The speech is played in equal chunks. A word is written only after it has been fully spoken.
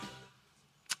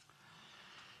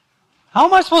How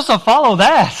am I supposed to follow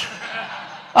that?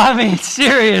 I mean,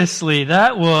 seriously,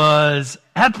 that was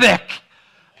epic.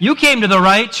 You came to the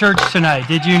right church tonight,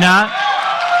 did you not?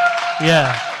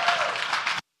 Yeah.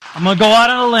 I'm going to go out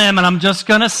on a limb, and I'm just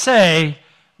going to say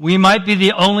we might be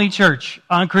the only church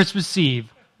on Christmas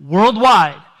Eve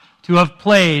worldwide to have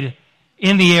played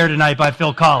In the Air Tonight by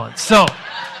Phil Collins. So,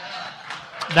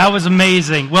 that was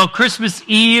amazing. Well, Christmas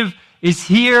Eve is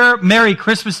here. Merry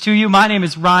Christmas to you. My name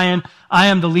is Ryan. I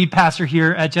am the lead pastor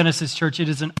here at Genesis Church. It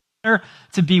is an honor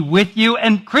to be with you.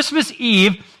 And Christmas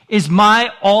Eve is my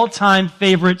all-time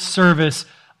favorite service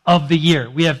of the year.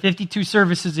 We have 52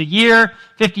 services a year,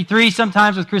 53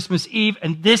 sometimes with Christmas Eve,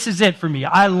 and this is it for me.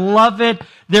 I love it.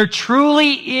 There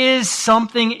truly is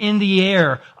something in the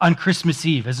air on Christmas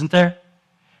Eve, isn't there?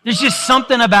 There's just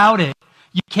something about it.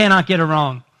 You cannot get it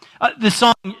wrong. The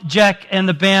song Jack and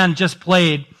the band just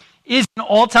played is an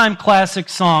all-time classic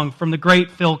song from the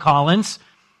great Phil Collins,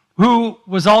 who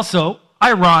was also,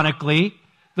 ironically,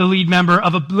 the lead member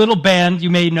of a little band you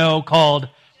may know called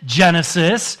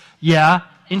Genesis. Yeah,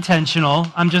 intentional.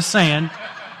 I'm just saying.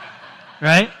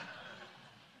 Right?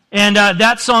 And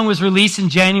that song was released in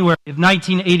January of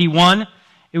 1981.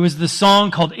 It was the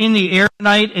song called In the Air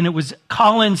Tonight, and it was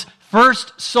Collins'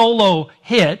 first solo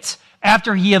hit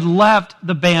after he had left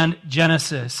the band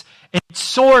Genesis. It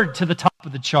soared to the top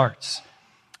of the charts.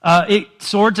 It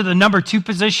soared to the number 2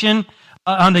 position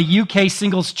on the UK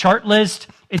singles chart list.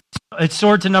 It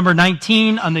soared to number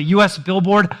 19 on the US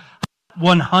Billboard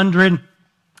 100.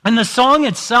 And the song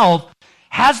itself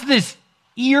has this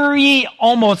eerie,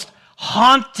 almost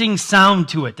haunting sound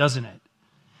to it, doesn't it?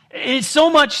 It's so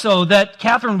much so that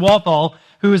Catherine Walthall,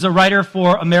 who is a writer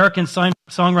for American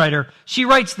Songwriter, she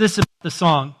writes this about the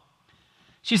song.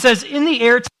 She says, "In the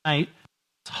Air Tonight,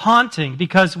 it's haunting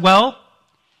because, well,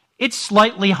 it's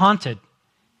slightly haunted."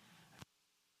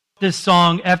 This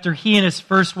song after he and his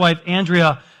first wife,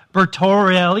 Andrea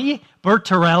Bertorelli,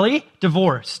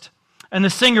 divorced. And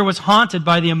the singer was haunted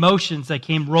by the emotions that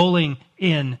came rolling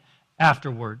in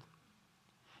afterward.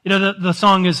 You know, the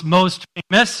song is most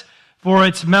famous for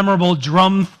its memorable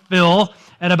drum fill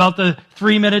at about the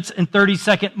 3 minutes and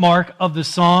 30-second mark of the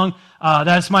song.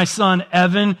 That's my son,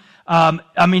 Evan.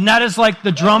 I mean, that is like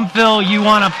the drum fill you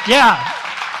want to, yeah.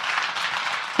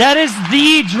 That is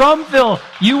the drum fill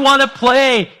you want to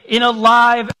play in a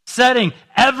live setting.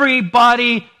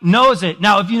 Everybody knows it.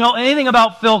 Now, if you know anything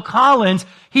about Phil Collins,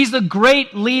 he's a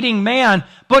great leading man,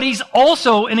 but he's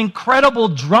also an incredible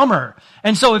drummer.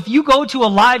 And so if you go to a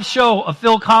live show of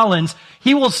Phil Collins,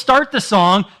 he will start the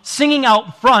song singing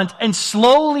out front and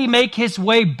slowly make his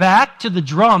way back to the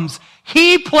drums.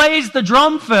 He plays the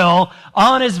drum fill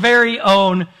on his very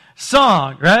own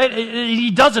song, right?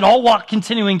 He does it all while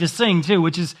continuing to sing too,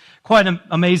 which is quite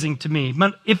amazing to me.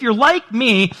 But if you're like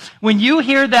me, when you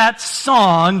hear that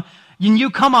song and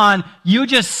you come on, you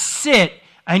just sit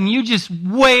and you just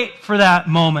wait for that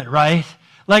moment, right?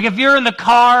 Like if you're in the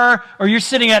car or you're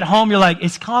sitting at home, you're like,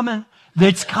 it's coming.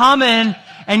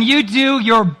 And you do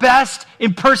your best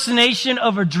impersonation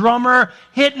of a drummer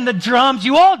hitting the drums.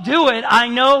 You all do it. I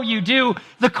know you do.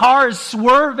 The car is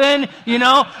swerving, you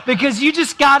know, because you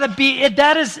just got to be it.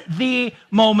 That is the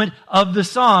moment of the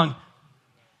song.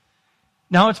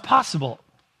 Now, it's possible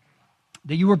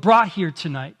that you were brought here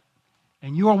tonight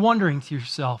and you are wondering to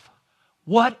yourself,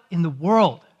 what in the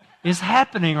world is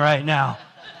happening right now?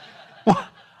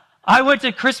 I went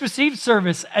to Christmas Eve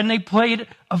service and they played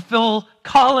a Phil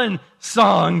Collins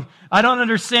song. I don't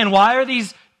understand. Why are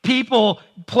these people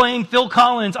playing Phil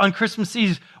Collins on Christmas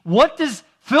Eve? What does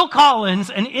Phil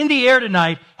Collins and In the Air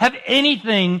Tonight have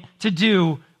anything to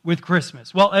do with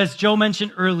Christmas? Well, as Joe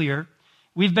mentioned earlier,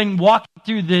 we've been walking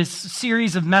through this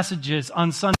series of messages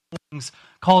on Sunday mornings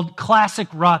called Classic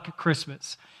Rock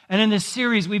Christmas. And in this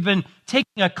series, we've been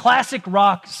taking a classic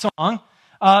rock song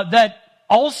that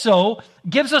also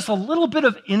gives us a little bit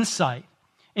of insight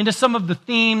into some of the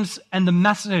themes and the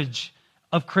message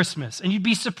of Christmas. And you'd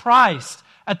be surprised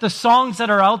at the songs that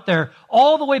are out there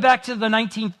all the way back to the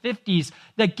 1950s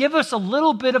that give us a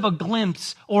little bit of a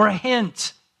glimpse or a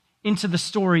hint into the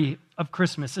story of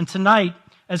Christmas. And tonight,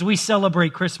 as we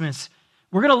celebrate Christmas,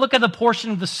 we're going to look at the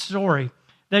portion of the story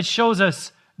that shows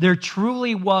us there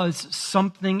truly was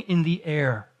something in the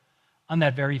air on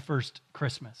that very first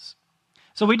Christmas.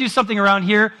 So we do something around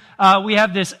here. We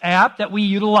have this app that we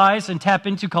utilize and tap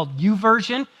into called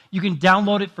YouVersion. You can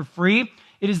download it for free.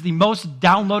 It is the most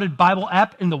downloaded Bible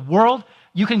app in the world.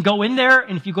 You can go in there,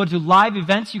 and if you go to live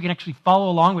events, you can actually follow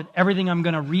along with everything I'm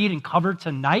going to read and cover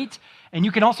tonight. And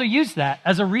you can also use that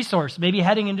as a resource. Maybe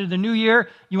heading into the new year,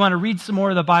 you want to read some more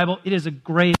of the Bible. It is a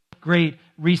great, great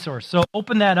resource. So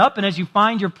open that up, and as you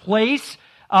find your place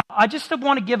I just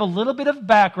want to give a little bit of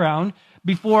background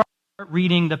before I start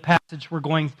reading the passage we're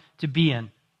going to be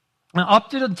in. Now,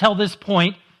 up until this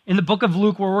point in the book of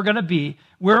Luke where we're going to be,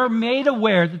 we're made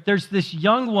aware that there's this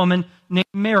young woman named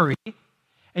Mary,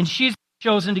 and she's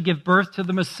chosen to give birth to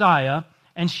the Messiah,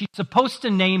 and she's supposed to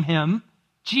name him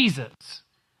Jesus.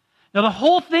 Now, the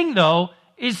whole thing, though,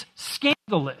 is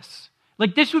scandalous.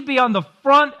 Like, this would be on the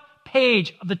front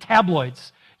page of the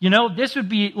tabloids. You know, this would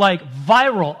be like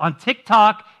viral on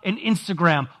TikTok and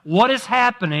Instagram. What is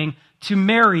happening to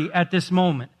Mary at this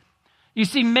moment? You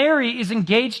see, Mary is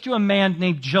engaged to a man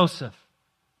named Joseph.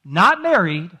 Not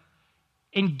married,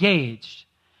 engaged.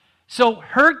 So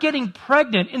her getting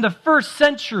pregnant in the first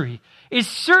century is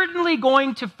certainly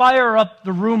going to fire up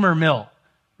the rumor mill,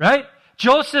 right?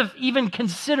 Joseph even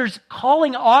considers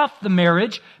calling off the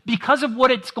marriage because of what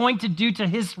it's going to do to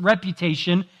his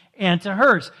reputation and to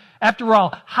hers. After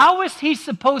all, how is he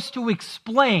supposed to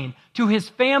explain to his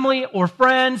family or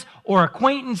friends or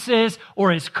acquaintances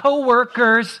or his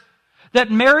co-workers that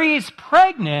Mary is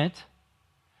pregnant,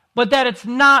 but that it's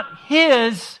not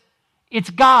his,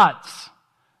 it's God's?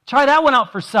 Try that one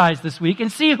out for size this week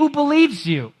and see who believes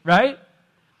you, right?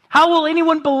 How will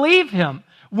anyone believe him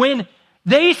when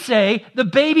they say the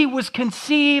baby was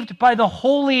conceived by the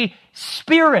Holy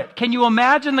Spirit? Can you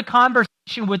imagine the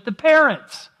conversation with the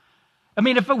parents? I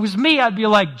mean, if it was me, I'd be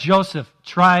like, Joseph,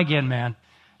 try again, man.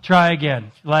 Try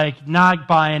again. Like, not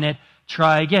buying it.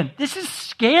 Try again. This is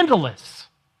scandalous.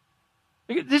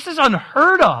 This is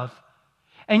unheard of.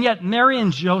 And yet, Mary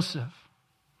and Joseph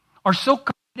are so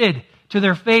committed to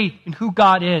their faith in who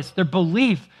God is, their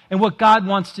belief in what God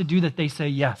wants to do, that they say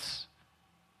yes.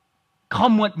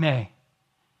 Come what may,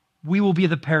 we will be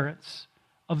the parents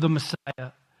of the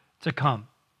Messiah to come.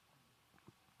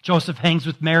 Joseph hangs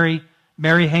with Mary.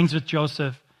 Mary hangs with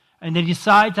Joseph. And they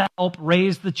decide to help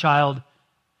raise the child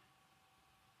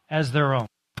as their own.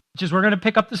 Which is, we're going to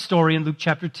pick up the story in Luke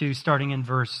chapter 2, starting in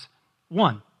verse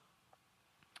 1.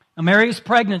 Now, Mary is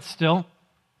pregnant still.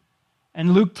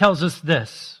 And Luke tells us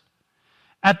this.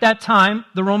 At that time,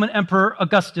 the Roman Emperor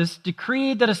Augustus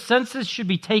decreed that a census should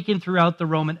be taken throughout the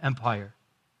Roman Empire.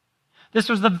 This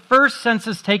was the first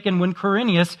census taken when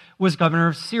Quirinius was governor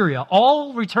of Syria.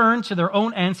 All returned to their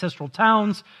own ancestral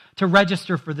towns to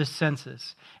register for this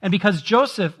census. And because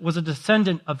Joseph was a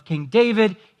descendant of King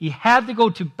David, he had to go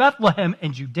to Bethlehem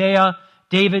in Judea,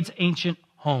 David's ancient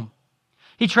home.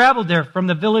 He traveled there from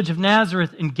the village of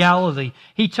Nazareth in Galilee.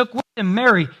 He took with him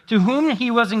Mary, to whom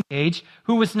he was engaged,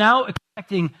 who was now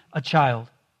expecting a child.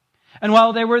 And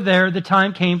while they were there, the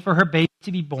time came for her baby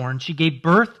to be born. She gave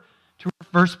birth to her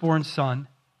firstborn son.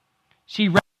 She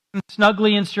wrapped him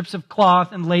snugly in strips of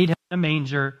cloth and laid him in a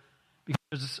manger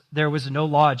because there was no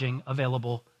lodging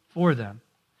available for them.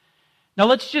 Now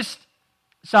let's just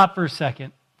stop for a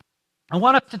second. I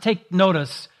want us to take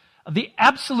notice of the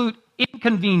absolute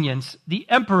inconvenience the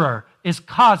emperor is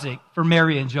causing for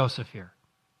Mary and Joseph here.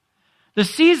 The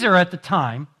Caesar at the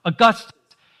time, Augustus,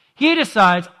 he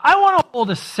decides, I want to hold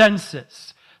a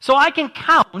census so I can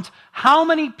count how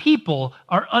many people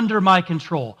are under my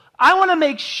control. I want to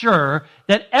make sure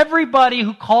that everybody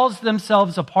who calls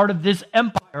themselves a part of this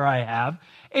empire I have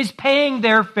is paying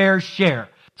their fair share.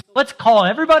 So let's call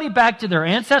everybody back to their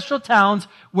ancestral towns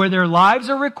where their lives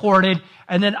are recorded,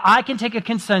 and then I can take a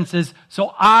consensus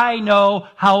so I know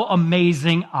how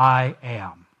amazing I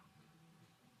am.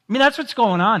 I mean, that's what's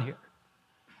going on here.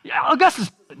 Augustus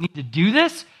doesn't need to do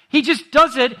this. He just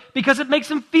does it because it makes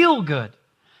him feel good.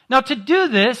 Now, to do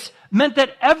this meant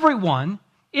that everyone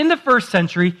in the first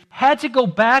century had to go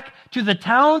back to the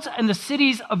towns and the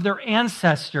cities of their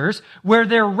ancestors where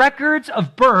their records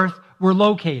of birth were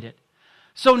located.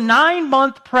 So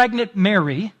 9-month pregnant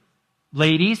Mary,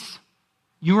 ladies,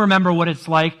 you remember what it's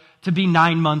like to be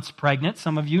 9 months pregnant.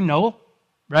 Some of you know,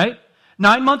 right?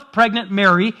 9-month pregnant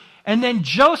Mary and then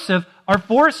Joseph are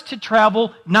forced to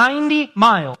travel 90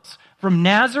 miles from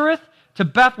Nazareth to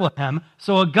Bethlehem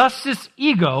so Augustus'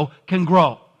 ego can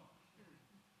grow.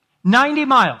 90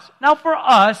 miles. Now for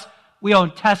us, we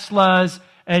own Teslas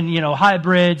and,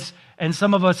 hybrids, and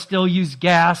some of us still use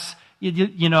gas,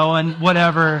 and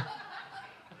whatever.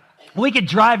 We could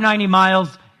drive 90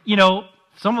 miles,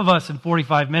 some of us in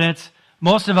 45 minutes,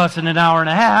 most of us in an hour and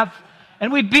a half,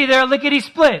 and we'd be there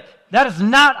lickety-split. That is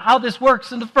not how this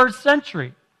works in the first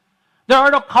century. There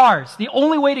are no cars. The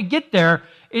only way to get there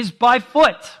is by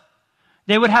foot.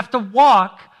 They would have to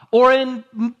walk, or in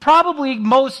probably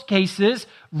most cases,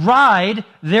 ride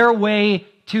their way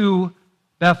to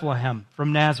Bethlehem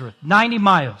from Nazareth. 90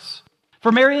 miles.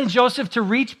 For Mary and Joseph to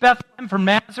reach Bethlehem from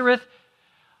Nazareth,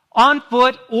 On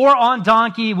foot or on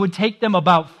donkey would take them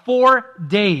about 4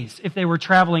 days if they were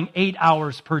traveling 8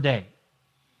 hours per day.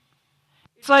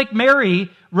 It's like Mary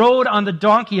rode on the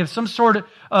donkey of some sort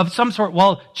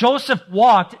while Joseph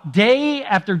walked day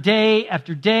after day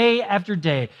after day after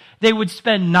day. They would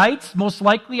spend nights, most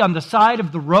likely, on the side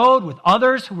of the road with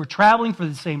others who were traveling for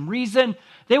the same reason.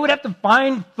 They would have to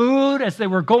find food as they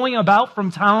were going about from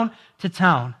town to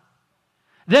town.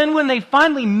 Then when they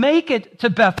finally make it to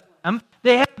Bethlehem,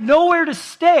 they have nowhere to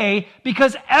stay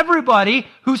because everybody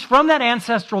who's from that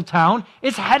ancestral town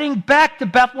is heading back to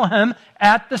Bethlehem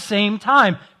at the same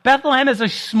time. Bethlehem is a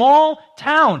small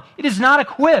town. It is not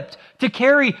equipped to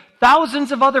carry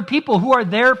thousands of other people who are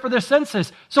there for the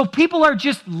census. So people are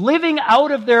just living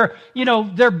out of their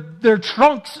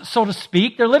trunks, so to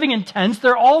speak. They're living in tents.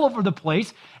 They're all over the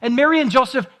place. And Mary and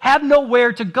Joseph have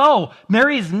nowhere to go.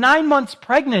 Mary is 9 months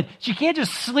pregnant. She can't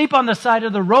just sleep on the side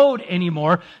of the road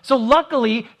anymore. So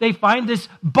luckily, they find this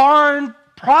barn,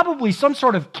 probably some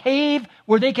sort of cave,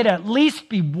 where they could at least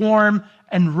be warm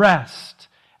and rest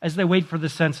as they wait for the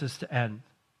census to end.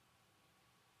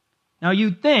 Now,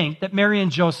 you'd think that Mary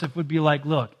and Joseph would be like,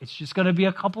 look, it's just going to be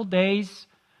a couple days.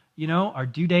 Our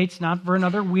due date's not for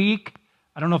another week.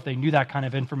 I don't know if they knew that kind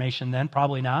of information then.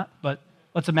 Probably not, but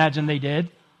let's imagine they did.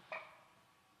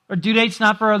 Our due date's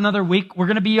not for another week. We're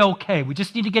going to be okay. We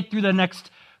just need to get through the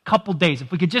next couple days.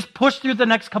 If we could just push through the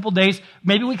next couple days,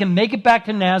 maybe we can make it back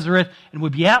to Nazareth and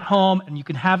we'll be at home and you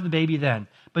can have the baby then.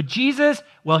 But Jesus,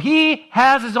 well, he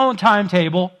has his own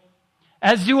timetable,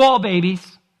 as do all babies.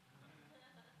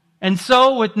 And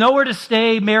so, with nowhere to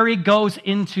stay, Mary goes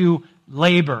into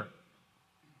labor.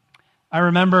 I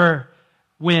remember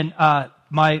when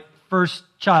my first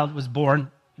child was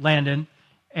born, Landon,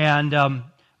 and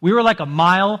we were like a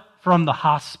mile from the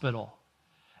hospital.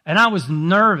 And I was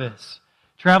nervous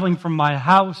traveling from my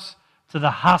house to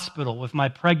the hospital with my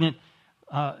pregnant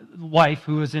wife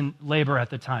who was in labor at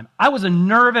the time. I was a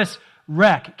nervous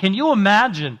wreck. Can you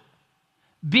imagine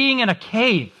being in a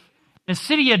cave? A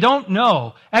city you don't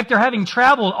know, after having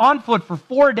traveled on foot for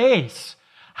 4 days,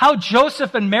 how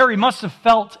Joseph and Mary must have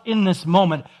felt in this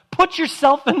moment. Put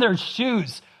yourself in their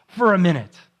shoes for a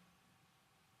minute.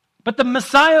 But the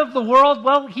Messiah of the world,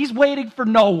 well, he's waiting for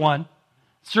no one.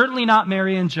 Certainly not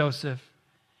Mary and Joseph.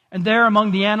 And there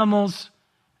among the animals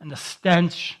and the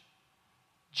stench,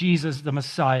 Jesus, the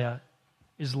Messiah,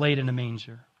 is laid in a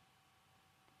manger.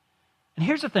 And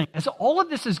here's the thing. As all of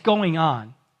this is going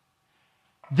on,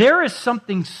 there is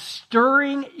something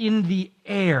stirring in the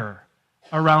air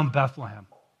around Bethlehem.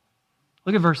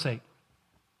 Look at verse 8.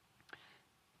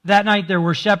 That night there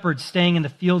were shepherds staying in the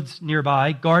fields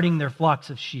nearby, guarding their flocks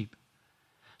of sheep.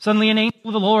 Suddenly an angel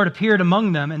of the Lord appeared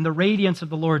among them, and the radiance of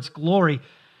the Lord's glory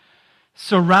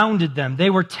surrounded them. They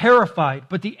were terrified,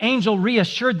 but the angel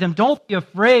reassured them. Don't be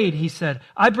afraid, he said.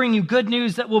 I bring you good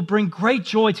news that will bring great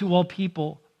joy to all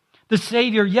people. The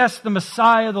Savior, yes, the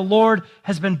Messiah, the Lord,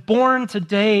 has been born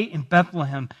today in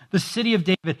Bethlehem, the city of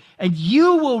David, and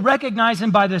you will recognize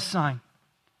him by this sign.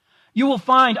 You will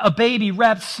find a baby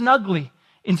wrapped snugly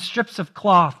in strips of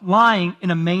cloth, lying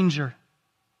in a manger.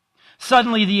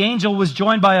 Suddenly the angel was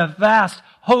joined by a vast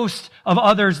host of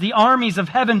others, the armies of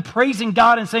heaven, praising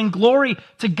God and saying, "Glory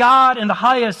to God in the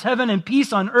highest heaven and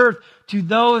peace on earth to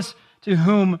those to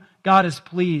whom God is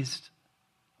pleased."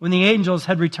 When the angels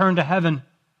had returned to heaven,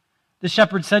 the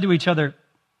shepherds said to each other,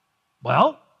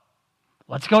 "Well,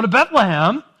 let's go to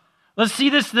Bethlehem. Let's see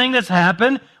this thing that's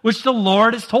happened, which the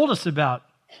Lord has told us about."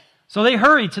 So they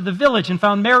hurried to the village and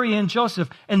found Mary and Joseph,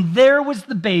 and there was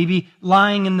the baby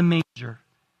lying in the manger.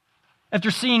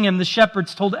 After seeing him, the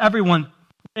shepherds told everyone what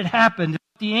had happened,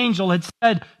 what the angel had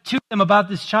said to them about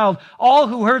this child. All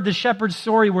who heard the shepherd's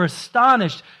story were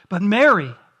astonished, but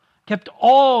Mary kept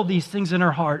all these things in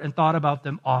her heart and thought about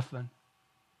them often.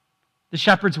 The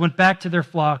shepherds went back to their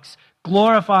flocks,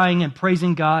 glorifying and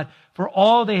praising God for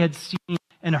all they had seen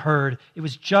and heard. It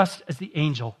was just as the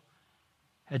angel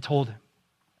had told him.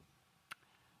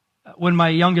 When my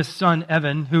youngest son,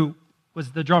 Evan, who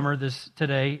was the drummer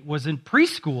today, was in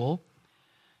preschool,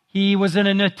 he was in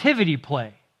a nativity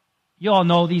play. You all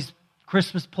know these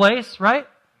Christmas plays, right?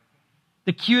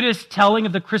 The cutest telling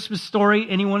of the Christmas story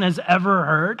anyone has ever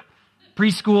heard.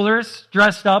 Preschoolers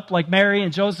dressed up like Mary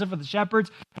and Joseph and the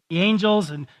shepherds, the angels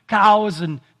and cows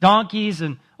and donkeys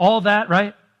and all that,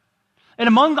 right? And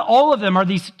among all of them are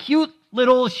these cute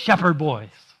little shepherd boys.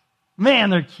 Man,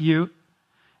 they're cute.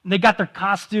 And they got their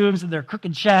costumes and their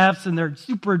crooked shafts and they're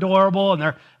super adorable and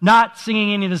they're not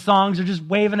singing any of the songs. They're just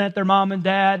waving at their mom and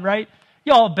dad, right?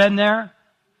 You all have been there.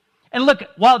 And look,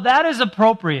 while that is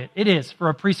appropriate, it is for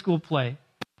a preschool play,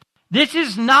 This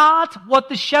is not what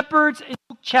the shepherds in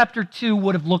Luke chapter 2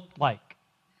 would have looked like.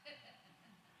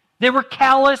 They were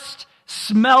calloused,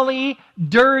 smelly,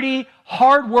 dirty,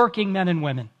 hardworking men and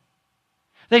women.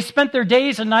 They spent their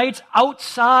days and nights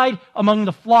outside among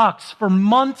the flocks for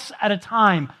months at a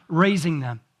time, raising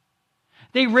them.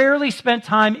 They rarely spent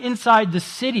time inside the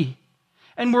city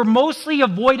and were mostly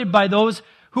avoided by those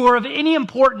who are of any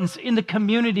importance in the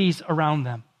communities around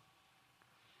them.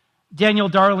 Daniel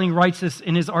Darling writes this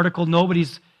in his article,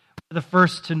 Nobody's the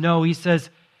First to Know. He says,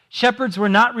 shepherds were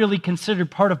not really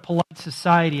considered part of polite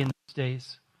society in those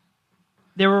days.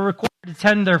 They were required to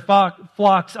tend their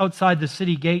flocks outside the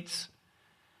city gates.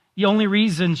 The only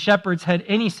reason shepherds had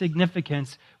any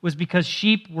significance was because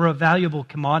sheep were a valuable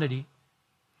commodity,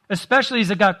 especially as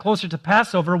it got closer to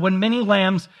Passover when many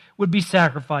lambs would be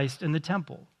sacrificed in the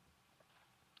temple.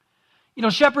 You know,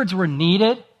 shepherds were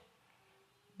needed,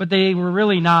 but they were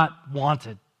really not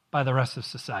wanted by the rest of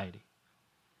society.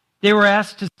 They were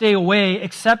asked to stay away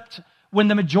except when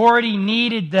the majority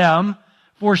needed them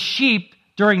for sheep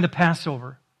during the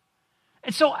Passover.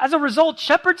 And so as a result,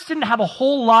 shepherds didn't have a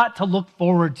whole lot to look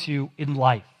forward to in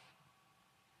life.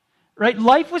 Right?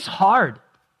 Life was hard.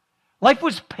 Life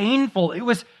was painful. It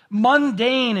was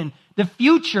mundane, and the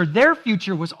future, their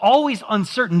future, was always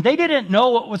uncertain. They didn't know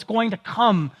what was going to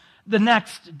come the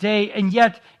next day, and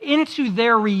yet into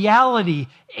their reality,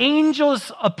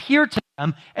 angels appear to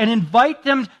them and invite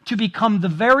them to become the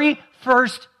very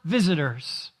first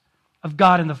visitors of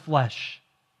God in the flesh,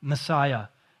 Messiah,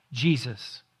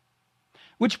 Jesus.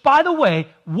 Which, by the way,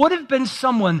 would have been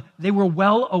someone they were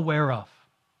well aware of.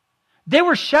 They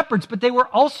were shepherds, but they were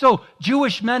also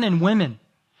Jewish men and women,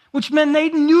 which meant they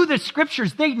knew the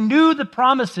scriptures. They knew the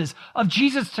promises of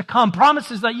Jesus to come,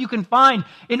 promises that you can find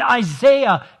in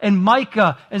Isaiah and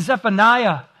Micah and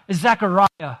Zephaniah and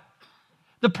Zechariah.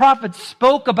 The prophets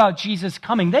spoke about Jesus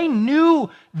coming. They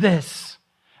knew this.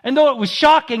 And though it was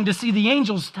shocking to see the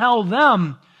angels tell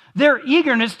them, their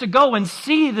eagerness to go and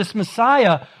see this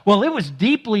Messiah, well, it was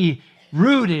deeply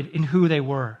rooted in who they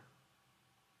were.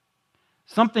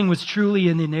 Something was truly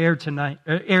in the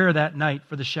air that night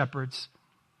for the shepherds.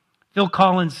 Phil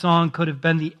Collins' song could have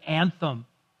been the anthem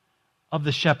of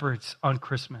the shepherds on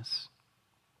Christmas.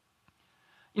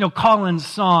 You know, Collins'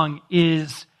 song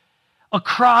is a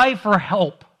cry for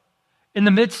help in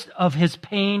the midst of his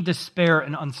pain, despair,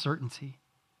 and uncertainty.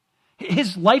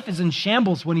 His life is in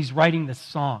shambles when he's writing this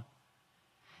song.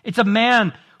 It's a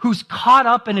man who's caught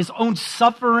up in his own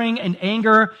suffering and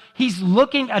anger. He's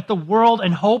looking at the world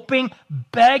and hoping,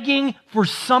 begging for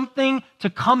something to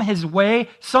come his way,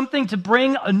 something to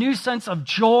bring a new sense of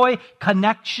joy,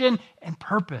 connection, and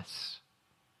purpose.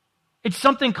 It's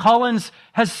something Collins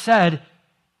has said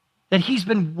that he's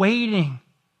been waiting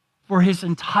for his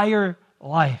entire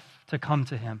life to come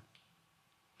to him.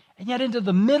 And yet into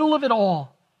the middle of it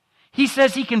all, he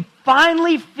says he can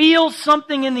finally feel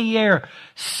something in the air.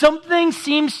 Something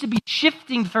seems to be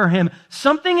shifting for him.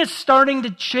 Something is starting to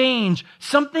change.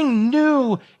 Something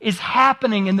new is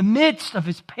happening in the midst of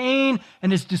his pain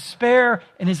and his despair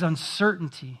and his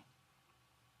uncertainty.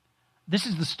 This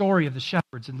is the story of the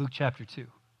shepherds in Luke chapter 2.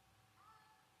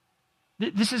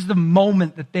 This is the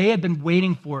moment that they had been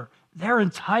waiting for their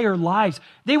entire lives.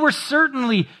 They were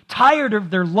certainly tired of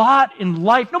their lot in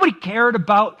life. Nobody cared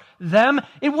about them.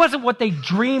 It wasn't what they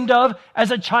dreamed of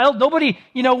as a child. Nobody,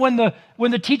 when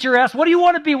the teacher asked, what do you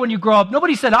want to be when you grow up?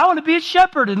 Nobody said, I want to be a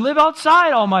shepherd and live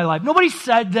outside all my life. Nobody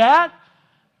said that,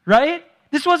 right?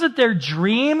 This wasn't their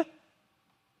dream.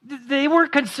 They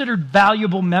weren't considered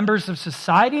valuable members of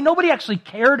society. Nobody actually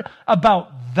cared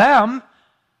about them,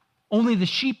 only the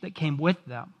sheep that came with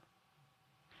them.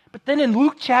 But then in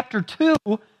Luke chapter 2,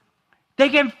 they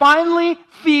can finally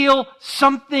feel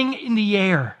something in the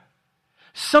air.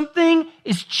 Something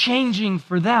is changing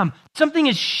for them. Something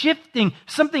is shifting.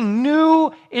 Something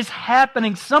new is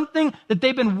happening. Something that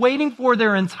they've been waiting for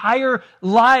their entire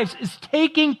lives is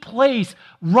taking place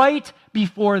right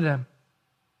before them.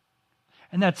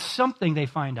 And that something, they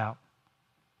find out,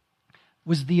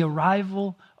 was the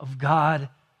arrival of God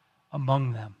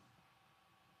among them.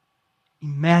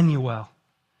 Emmanuel,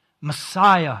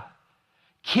 Messiah,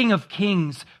 King of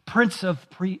Kings, Prince of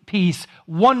Peace,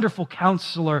 Wonderful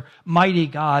Counselor, Mighty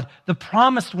God, the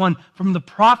promised one from the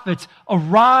prophets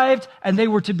arrived, and they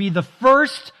were to be the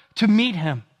first to meet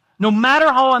him. No matter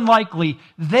how unlikely,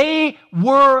 they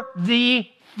were the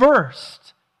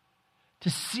first to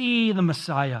see the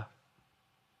Messiah.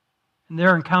 And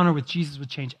their encounter with Jesus would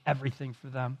change everything for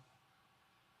them.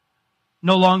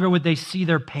 No longer would they see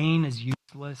their pain as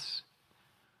useless.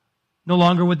 No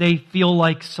longer would they feel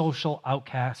like social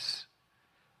outcasts.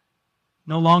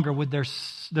 No longer would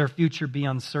their future be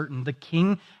uncertain. The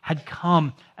king had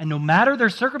come, and no matter their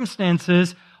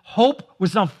circumstances, hope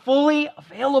was now fully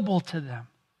available to them.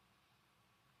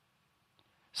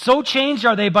 So changed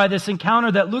are they by this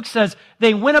encounter that Luke says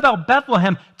they went about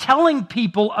Bethlehem telling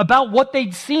people about what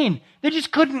they'd seen. They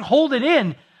just couldn't hold it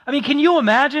in. I mean, can you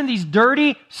imagine these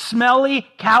dirty, smelly,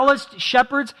 calloused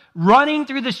shepherds running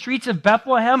through the streets of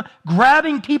Bethlehem,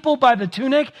 grabbing people by the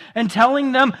tunic and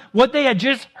telling them what they had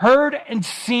just heard and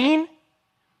seen?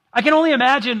 I can only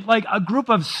imagine like a group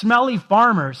of smelly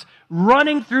farmers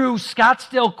running through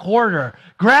Scottsdale Corridor,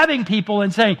 grabbing people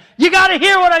and saying, "You got to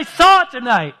hear what I saw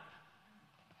tonight."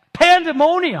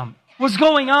 Pandemonium was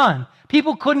going on.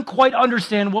 People couldn't quite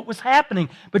understand what was happening,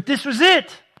 but this was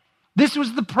it. This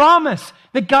was the promise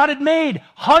that God had made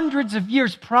hundreds of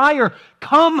years prior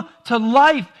come to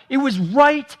life. It was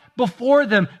right before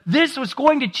them. This was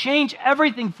going to change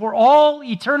everything for all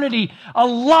eternity. A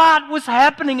lot was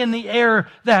happening in the air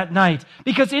that night,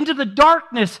 because into the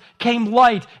darkness came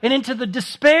light, and into the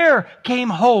despair came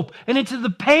hope, and into the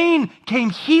pain came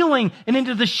healing, and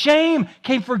into the shame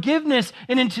came forgiveness,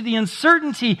 and into the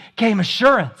uncertainty came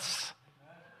assurance.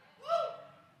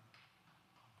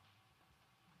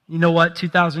 You know what?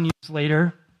 2,000 years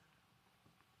later,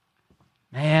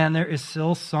 man, there is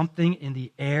still something in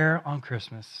the air on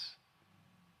Christmas.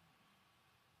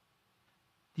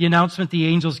 The announcement the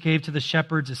angels gave to the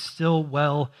shepherds is still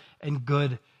well and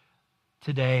good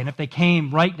today. And if they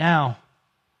came right now,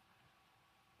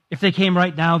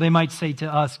 they might say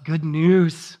to us, good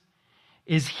news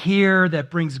is here that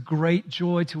brings great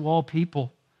joy to all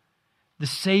people. The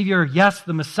Savior, yes,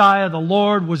 the Messiah, the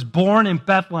Lord, was born in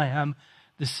Bethlehem,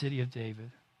 the city of David.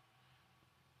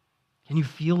 Can you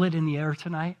feel it in the air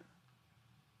tonight?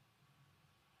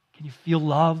 Can you feel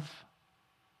love,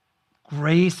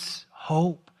 grace,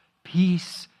 hope,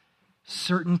 peace,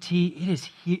 certainty? It is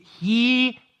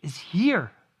He is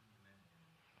here.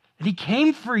 And He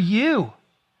came for you.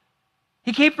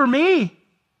 He came for me.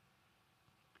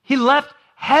 He left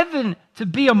heaven to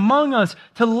be among us,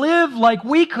 to live like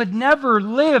we could never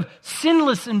live,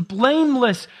 sinless and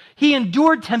blameless. He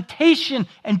endured temptation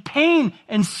and pain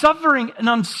and suffering and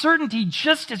uncertainty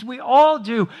just as we all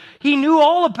do. He knew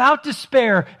all about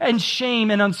despair and shame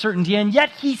and uncertainty, and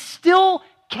yet He still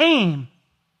came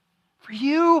for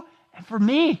you and for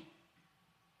me.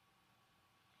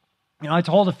 You know, I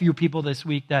told a few people this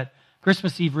week that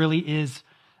Christmas Eve really is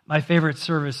my favorite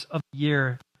service of the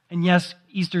year. And yes,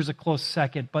 Easter's a close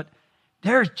second, but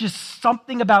there's just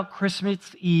something about Christmas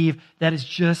Eve that is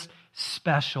just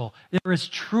special. There is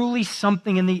truly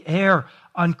something in the air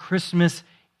on Christmas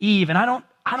Eve. And I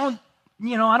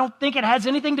don't think it has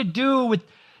anything to do with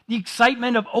the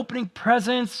excitement of opening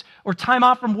presents or time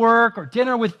off from work or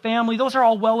dinner with family. Those are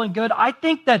all well and good. I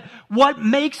think that what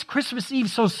makes Christmas Eve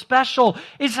so special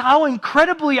is how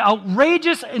incredibly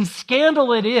outrageous and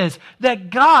scandal it is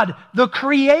that God, the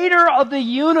creator of the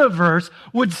universe,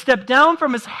 would step down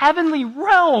from His heavenly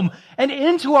realm and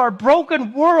into our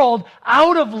broken world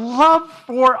out of love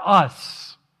for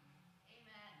us.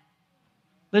 Amen.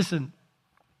 Listen,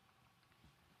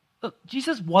 look,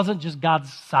 Jesus wasn't just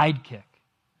God's sidekick.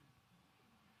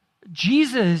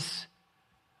 Jesus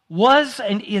was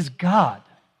and is God.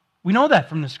 We know that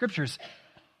from the Scriptures.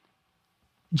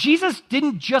 Jesus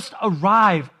didn't just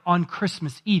arrive on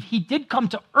Christmas Eve. He did come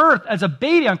to earth as a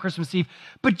baby on Christmas Eve,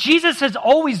 but Jesus has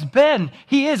always been,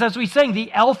 He is, as we sang,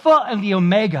 the Alpha and the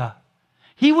Omega.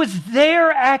 He was there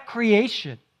at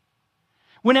creation.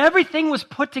 When everything was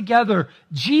put together,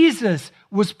 Jesus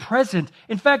was present.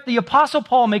 In fact, the Apostle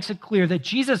Paul makes it clear that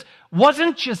Jesus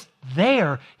wasn't just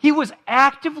there. He was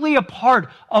actively a part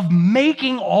of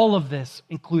making all of this,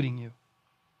 including you.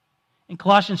 In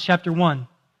Colossians chapter 1,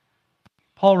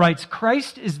 Paul writes,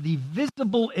 Christ is the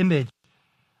visible image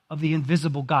of the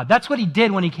invisible God. That's what He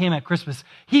did when He came at Christmas.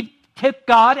 He took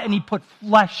God and He put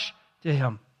flesh to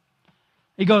Him.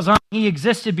 He goes on, He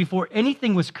existed before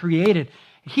anything was created.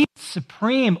 He is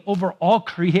supreme over all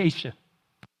creation.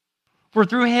 For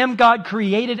through Him, God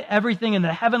created everything in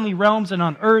the heavenly realms and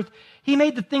on earth. He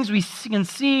made the things we can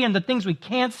see and the things we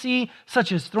can't see,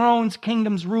 such as thrones,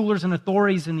 kingdoms, rulers, and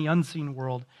authorities in the unseen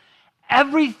world.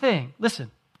 Everything,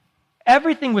 listen,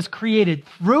 everything was created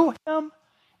through Him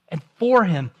and for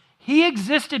Him. He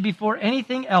existed before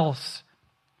anything else,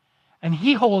 and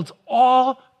He holds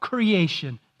all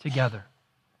creation together.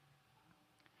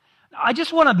 I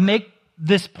just want to make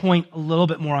this point a little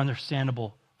bit more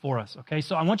understandable for us, okay?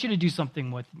 So I want you to do something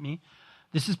with me.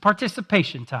 This is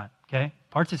participation time, okay?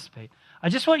 Participate. I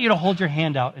just want you to hold your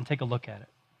hand out and take a look at it,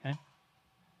 okay?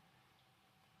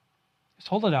 Just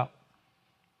hold it out.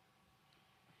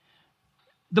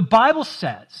 The Bible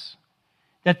says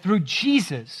that through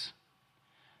Jesus,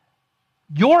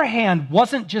 your hand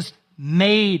wasn't just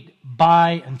made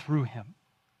by and through him,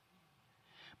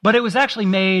 but it was actually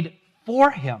made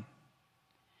for him.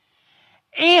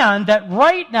 And that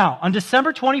right now, on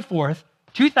December 24th,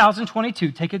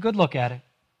 2022, take a good look at it,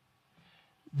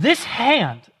 this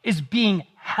hand is being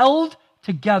held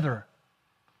together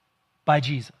by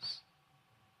Jesus.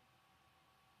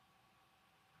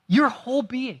 Your whole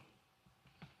being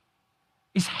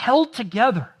is held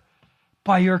together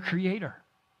by your Creator.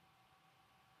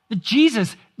 That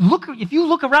Jesus, if you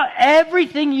look around,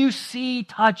 everything you see,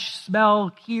 touch,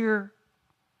 smell, hear,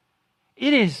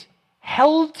 it is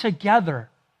held together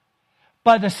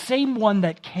by the same one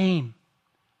that came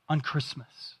on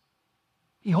Christmas.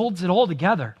 He holds it all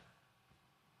together.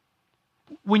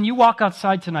 When you walk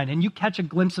outside tonight and you catch a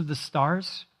glimpse of the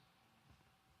stars,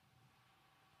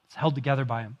 it's held together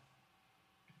by him.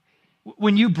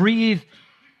 When you breathe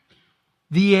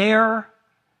the air,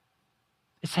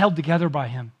 it's held together by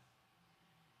him.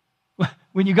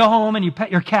 When you go home and you pet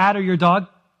your cat or your dog,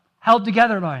 held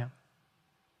together by him.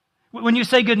 When you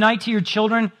say goodnight to your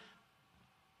children,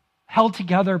 held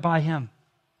together by him.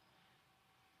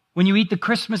 When you eat the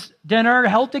Christmas dinner,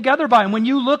 held together by him. When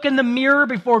you look in the mirror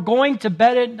before going to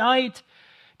bed at night,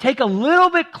 take a little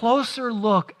bit closer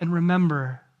look and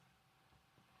remember,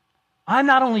 I'm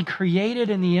not only created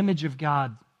in the image of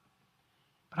God,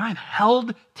 but I'm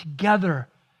held together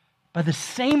by the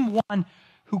same one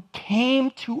who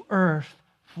came to earth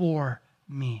for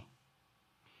me.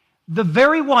 The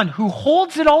very one who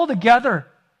holds it all together,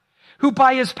 who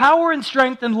by his power and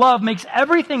strength and love makes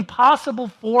everything possible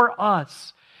for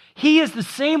us. He is the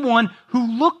same one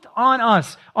who looked on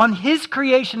us, on his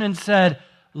creation, and said,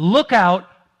 look out,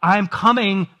 I'm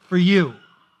coming for you.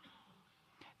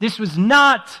 This was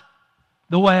not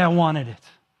the way I wanted it.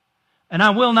 And I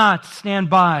will not stand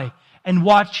by and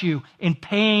watch you in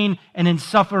pain and in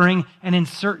suffering and in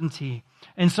uncertainty.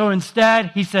 And so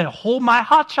instead, he said, hold my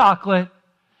hot chocolate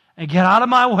and get out of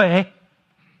my way.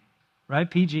 Right,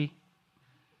 PG?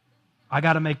 I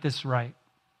got to make this right.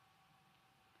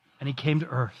 And he came to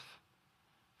earth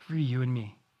for you and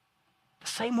me. The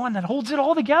same one that holds it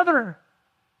all together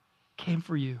came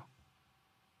for you.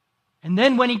 And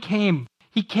then when he came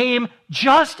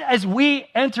just as we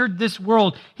entered this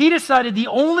world. He decided the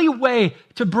only way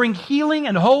to bring healing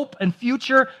and hope and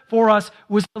future for us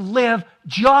was to live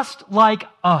just like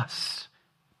us.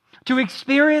 To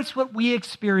experience what we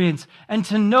experience and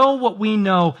to know what we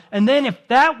know. And then if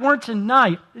that weren't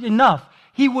enough,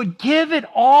 he would give it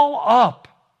all up.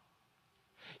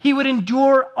 He would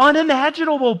endure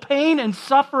unimaginable pain and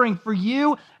suffering for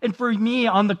you and for me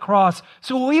on the cross,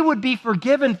 so we would be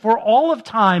forgiven for all of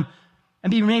time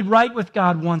and be made right with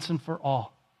God once and for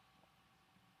all.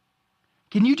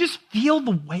 Can you just feel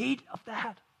the weight of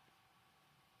that?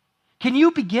 Can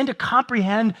you begin to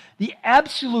comprehend the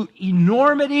absolute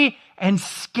enormity and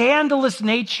scandalous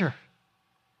nature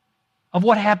of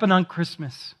what happened on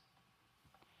Christmas?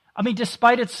 I mean,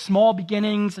 despite its small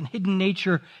beginnings and hidden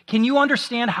nature, can you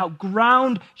understand how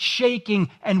ground-shaking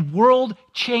and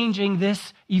world-changing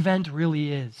this event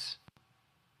really is?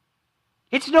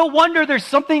 It's no wonder there's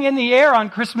something in the air on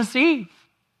Christmas Eve.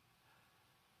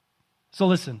 So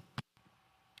listen,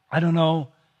 I don't know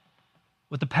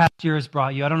what the past year has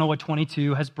brought you. I don't know what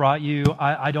 22 has brought you.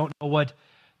 I don't know what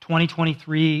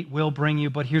 2023 will bring you,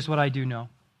 but here's what I do know.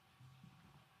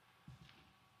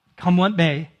 Come what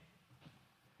may,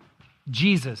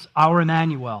 Jesus, our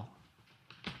Emmanuel,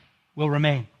 will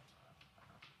remain.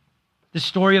 The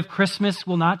story of Christmas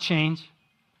will not change.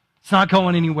 It's not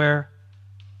going anywhere.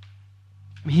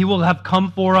 He will have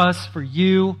come for us, for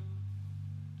you,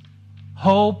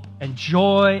 hope and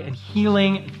joy and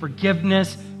healing and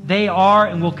forgiveness. They are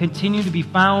and will continue to be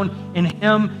found in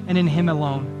Him and in Him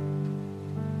alone.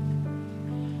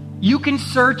 You can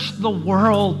search the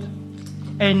world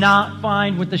and not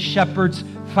find what the shepherds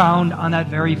found on that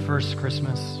very first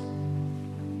Christmas.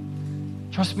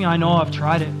 Trust me, I know, I've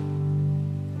tried it.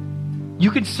 You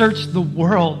can search the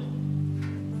world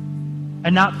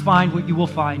and not find what you will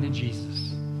find in Jesus.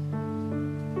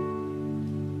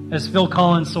 As Phil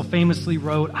Collins so famously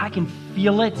wrote, I can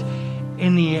feel it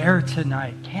in the air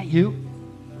tonight. Can't you?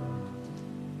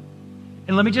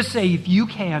 And let me just say, if you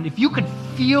could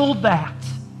feel that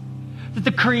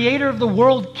the Creator of the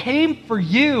world came for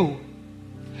you,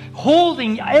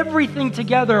 holding everything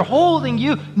together, holding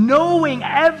you, knowing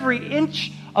every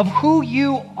inch of who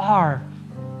you are.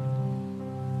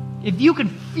 If you can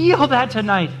feel that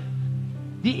tonight,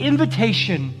 the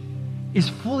invitation is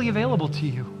fully available to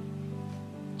you.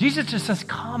 Jesus just says,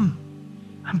 come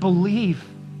and believe.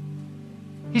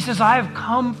 He says, I have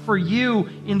come for you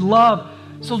in love.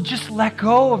 So just let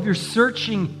go of your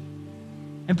searching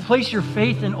and place your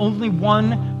faith in only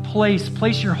one place.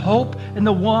 Place your hope in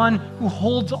the one who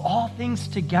holds all things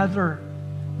together,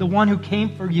 the one who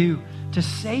came for you to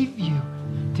save you,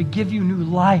 to give you new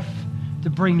life, to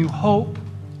bring new hope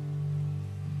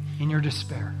in your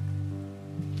despair.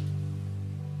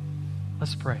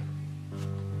 Let's pray.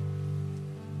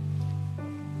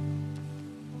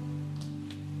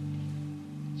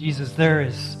 Jesus, there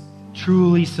is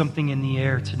truly something in the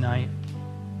air tonight.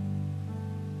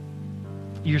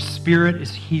 Your Spirit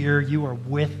is here. You are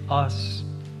with us.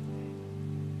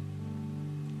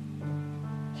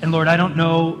 And Lord, I don't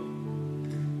know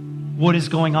what is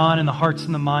going on in the hearts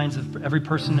and the minds of every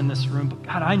person in this room, but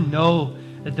God, I know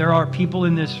that there are people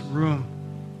in this room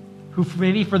who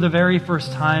maybe for the very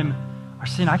first time are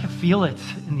saying, I can feel it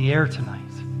in the air tonight.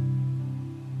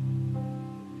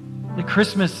 That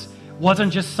Christmas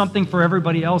wasn't just something for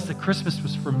everybody else, that Christmas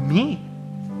was for me.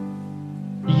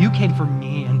 You came for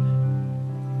me. And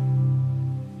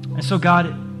so,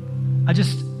 God, I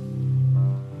just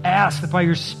ask that by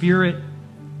your Spirit,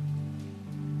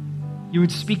 you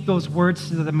would speak those words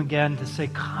to them again to say,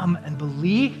 come and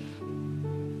believe.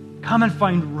 Come and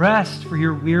find rest for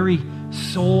your weary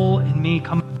soul in me.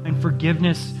 Come and find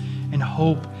forgiveness and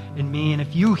hope in me. And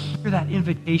if you hear that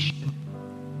invitation,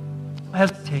 don't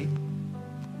hesitate.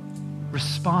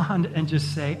 Respond and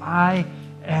just say, I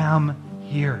am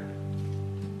here.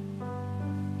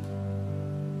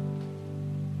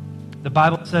 The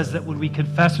Bible says that when we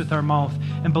confess with our mouth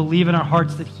and believe in our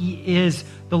hearts that he is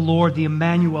the Lord, the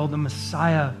Emmanuel, the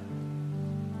Messiah,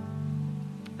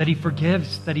 that he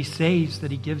forgives, that he saves,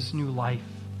 that he gives new life.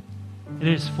 It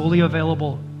is fully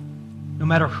available no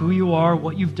matter who you are,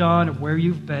 what you've done, or where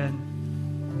you've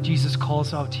been. Jesus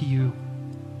calls out to you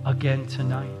again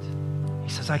tonight. He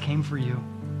says, I came for you.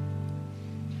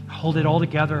 Hold it all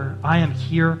together. I am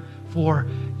here for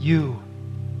you.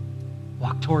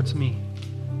 Walk towards me.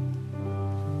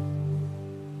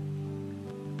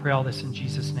 Pray all this in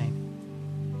Jesus' name.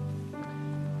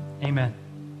 Amen.